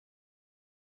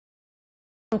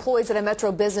Employees at a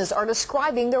metro business are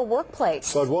describing their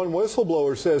workplace. But one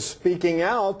whistleblower says speaking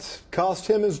out cost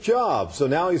him his job. So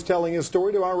now he's telling his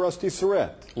story to our Rusty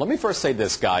Surrett. Let me first say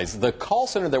this, guys. The call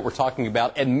center that we're talking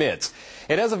about admits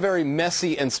it has a very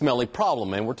messy and smelly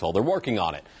problem, and we're told they're working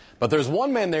on it. But there's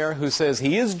one man there who says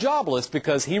he is jobless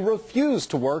because he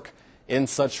refused to work in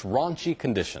such raunchy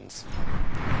conditions.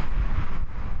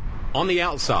 On the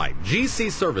outside, GC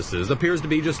Services appears to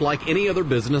be just like any other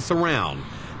business around.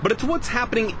 But it's what's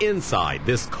happening inside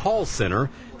this call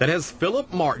center that has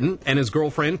Philip Martin and his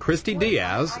girlfriend, Christy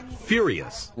Diaz,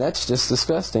 furious. That's just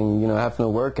disgusting, having to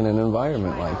work in an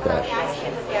environment like that.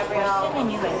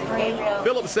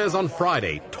 Philip says on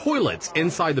Friday, toilets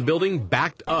inside the building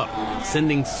backed up,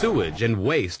 sending sewage and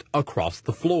waste across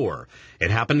the floor. It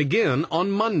happened again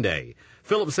on Monday.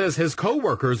 Philip says his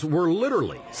co-workers were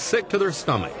literally sick to their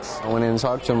stomachs. I went in and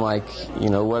talked to him like,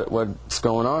 what's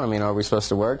going on? I mean, are we supposed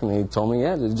to work? And they told me,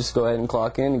 yeah, just go ahead and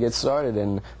clock in and get started,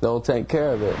 and they'll take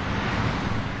care of it.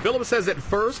 Philip says at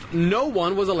first, no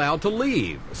one was allowed to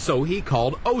leave, so he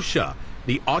called OSHA,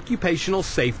 the Occupational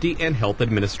Safety and Health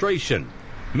Administration.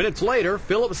 Minutes later,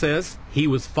 Philip says he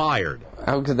was fired.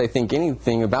 How could they think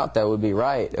anything about that would be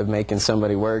right, of making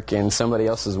somebody work in somebody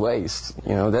else's waste?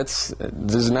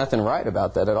 There's nothing right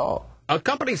about that at all. A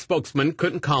company spokesman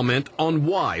couldn't comment on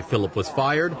why Philip was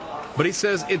fired, but he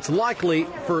says it's likely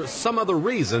for some other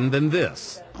reason than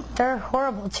this. They're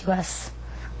horrible to us.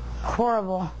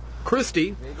 Horrible.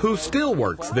 Christy, who still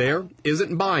works there,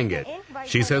 isn't buying it.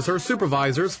 She says her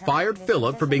supervisors fired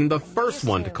Philip for being the first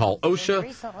one to call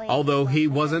OSHA, although he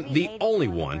wasn't the only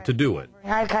one to do it.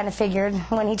 I kind of figured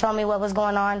when he told me what was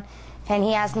going on and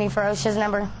he asked me for OSHA's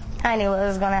number, I knew what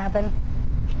was going to happen.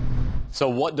 So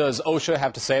what does OSHA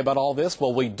have to say about all this?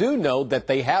 Well, we do know that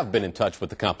they have been in touch with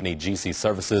the company GC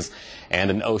Services, and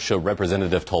an OSHA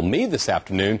representative told me this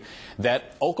afternoon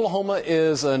that Oklahoma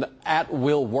is an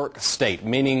at-will work state,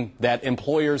 meaning that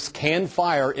employers can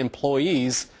fire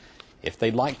employees if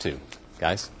they'd like to.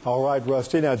 Guys? All right,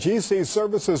 Rusty. Now, GC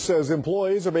Services says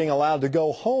employees are being allowed to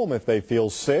go home if they feel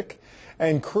sick,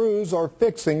 and crews are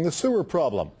fixing the sewer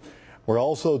problem. We're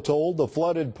also told the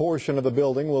flooded portion of the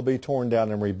building will be torn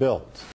down and rebuilt.